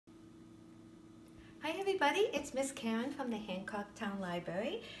Hi everybody, it's Miss Karen from the Hancock Town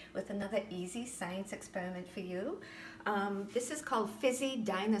Library with another easy science experiment for you. This is called Fizzy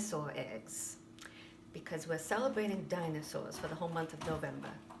Dinosaur Eggs because we're celebrating dinosaurs for the whole month of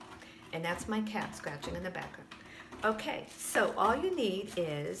November. And that's my cat scratching in the background. Okay, so all you need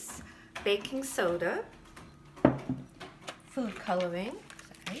is baking soda, food coloring,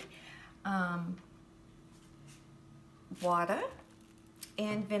 water,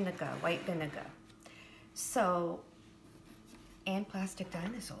 and vinegar, white vinegar. So, and plastic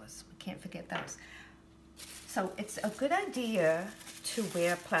dinosaurs, we can't forget those. So it's a good idea to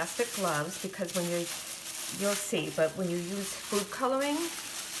wear plastic gloves because when you'll see, but when you use food coloring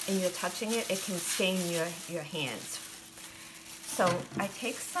and you're touching it, it can stain your hands. So I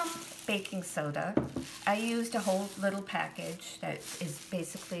take some baking soda. I used a whole little package that is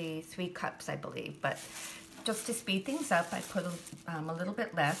basically 3 cups, I believe, but just to speed things up, I put a little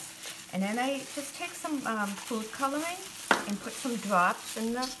bit less. And then I just take some food coloring and put some drops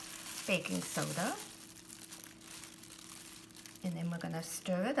in the baking soda. And then we're gonna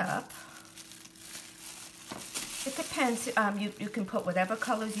stir it up. It depends, you can put whatever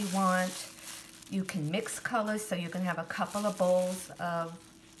colors you want. You can mix colors, so you can have a couple of bowls of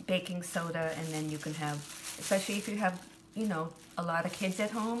baking soda, and then you can have, especially if you have, a lot of kids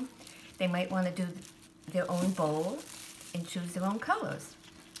at home, they might wanna do their own bowl and choose their own colors.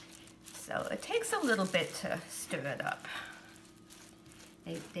 So it takes a little bit to stir it up.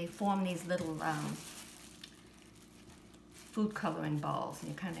 They form these little food coloring balls, and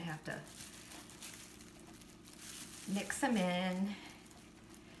you kind of have to mix them in.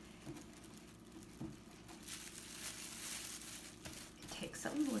 It takes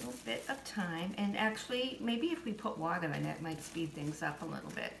a little bit of time, and actually maybe if we put water in it might speed things up a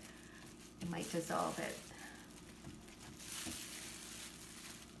little bit. It might dissolve it.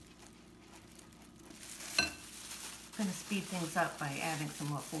 I'm going to speed things up by adding some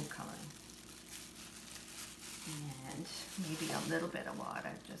more food coloring. And maybe a little bit of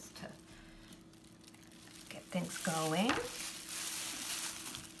water just to get things going.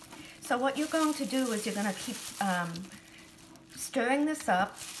 So what you're going to do is you're going to keep stirring this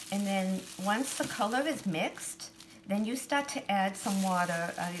up, and then once the color is mixed, then you start to add some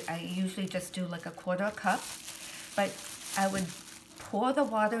water. I usually just do like a 1/4 cup, but I would pour the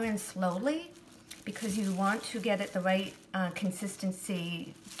water in slowly because you want to get it the right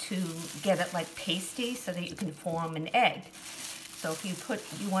consistency to get it like pasty so that you can form an egg. So if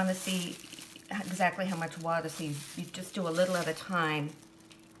you want to see exactly how much water, so you just do a little at a time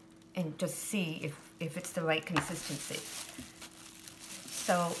and just see if it's the right consistency.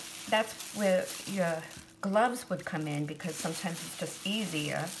 So that's where your gloves would come in, because sometimes it's just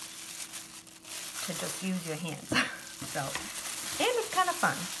easier to just use your hands. So, and it's kind of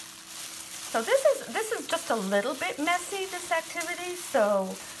fun. So this is just a little bit messy, this activity.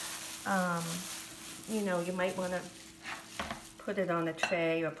 So, you might want to put it on a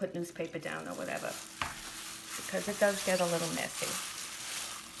tray or put newspaper down or whatever, because it does get a little messy.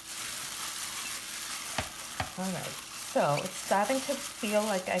 All right, so it's starting to feel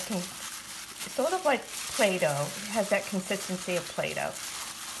like I can, sort of like Play-Doh. It has that consistency of Play-Doh.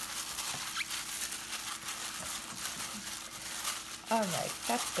 All right,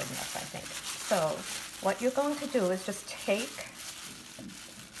 that's good enough, I think. So what you're going to do is just take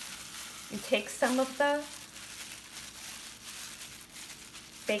some of the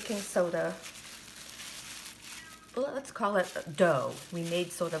baking soda, well, let's call it dough. We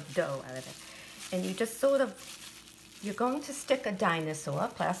made sort of dough out of it. And you just you're going to stick a dinosaur,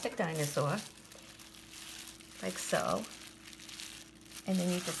 plastic dinosaur, like so. And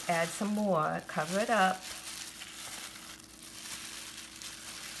then you just add some more, cover it up.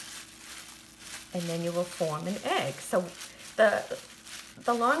 And then you will form an egg. So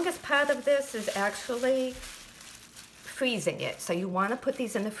the longest part of this is actually freezing it. So you want to put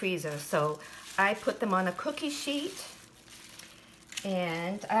these in the freezer. So I put them on a cookie sheet,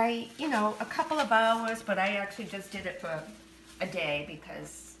 and a couple of hours, but I actually just did it for a day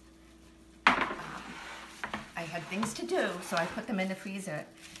because I had things to do, so I put them in the freezer.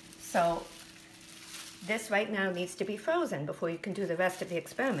 So this right now needs to be frozen before you can do the rest of the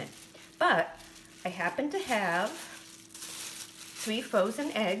experiment. But I happen to have 3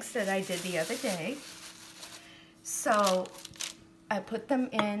 frozen eggs that I did the other day. So I put them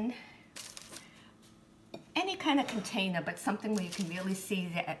in any kind of container, but something where you can really see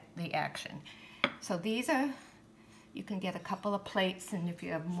the action. So these are, you can get a couple of plates, and if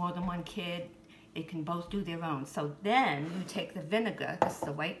you have more than one kid, they can both do their own. So then you take the vinegar, this is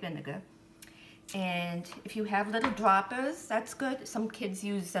the white vinegar, and if you have little droppers, that's good. Some kids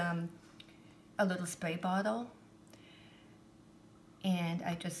use a little spray bottle, and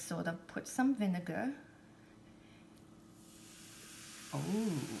I just sort of put some vinegar. Oh,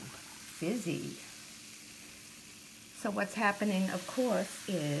 fizzy. So what's happening, of course,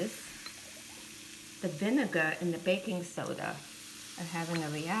 is the vinegar and the baking soda are having a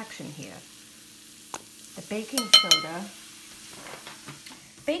reaction here. The baking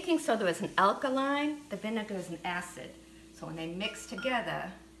soda is an alkaline, the vinegar is an acid. So when they mix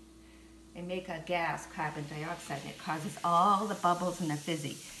together, they make a gas, carbon dioxide, and it causes all the bubbles and the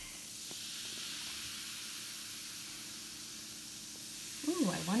fizzy. Ooh,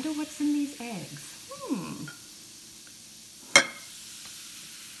 I wonder what's in these eggs.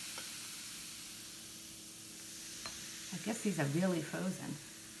 I guess these are really frozen.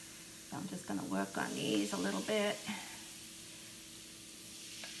 So I'm just gonna work on these a little bit.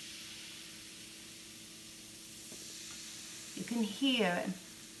 You can hear,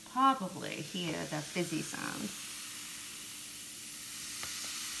 probably hear the fizzy sound.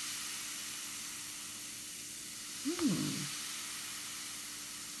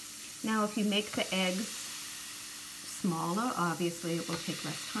 Now if you make the eggs smaller, obviously it will take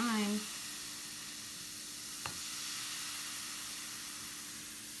less time.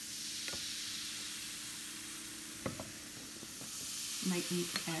 Might need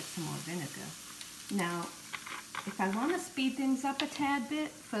to add some more vinegar. Now, if I want to speed things up a tad bit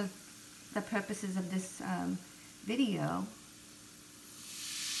for the purposes of this video,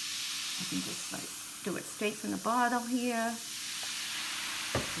 I can just like do it straight from the bottle here.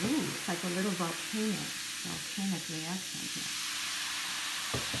 Ooh, it's like a little volcanic reaction here.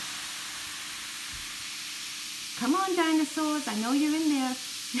 Come on, dinosaurs, I know you're in there.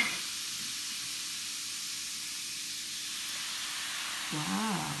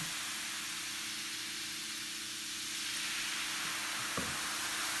 Wow.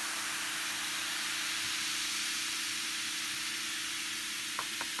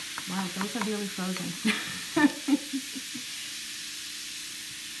 Wow, those are really frozen.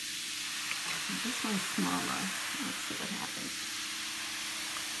 This one's smaller. Let's see what happens.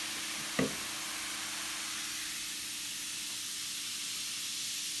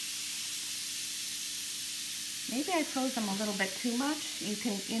 Maybe I froze them a little bit too much. You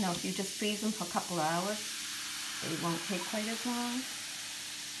can, you know, if you just freeze them for a couple of hours, they won't take quite as long.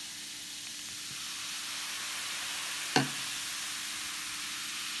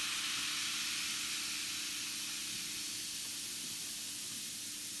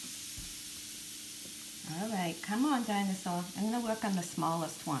 All right, come on, dinosaur. I'm going to work on the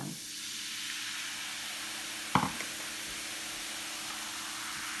smallest one.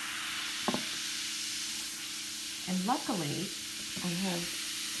 And luckily, I have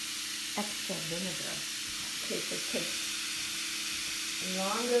extra vinegar in case it takes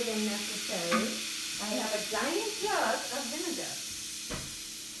longer than necessary. I have a giant jug of vinegar.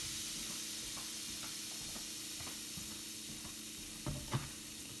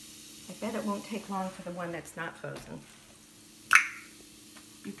 I bet it won't take long for the one that's not frozen.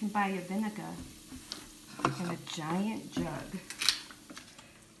 You can buy your vinegar in a giant jug.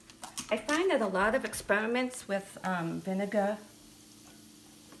 I find that a lot of experiments with vinegar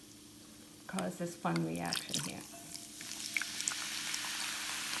cause this fun reaction here.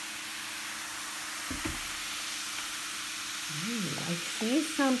 Ooh, I see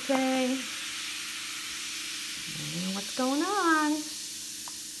something. What's going on?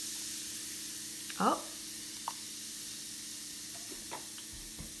 Oh.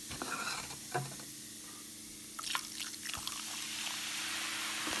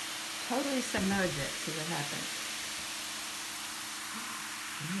 Totally submerge it, see what happens.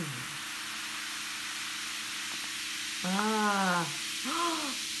 Ah,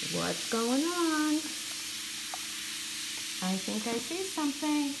 what's going on? I think I see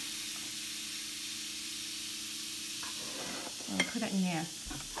something. I'll put it in there.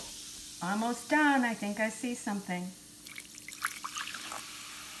 Almost done, I think I see something.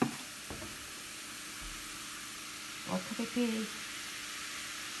 What could it be?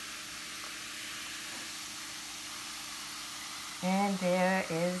 And there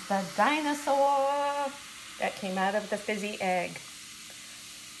is the dinosaur that came out of the fizzy egg.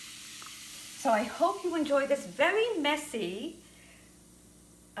 So I hope you enjoy this very messy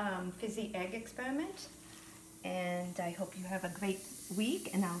fizzy egg experiment. And I hope you have a great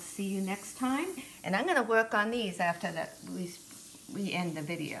week, and I'll see you next time. And I'm going to work on these after that we end the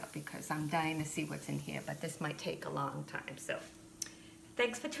video, because I'm dying to see what's in here, but this might take a long time. So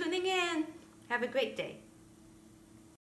thanks for tuning in. Have a great day.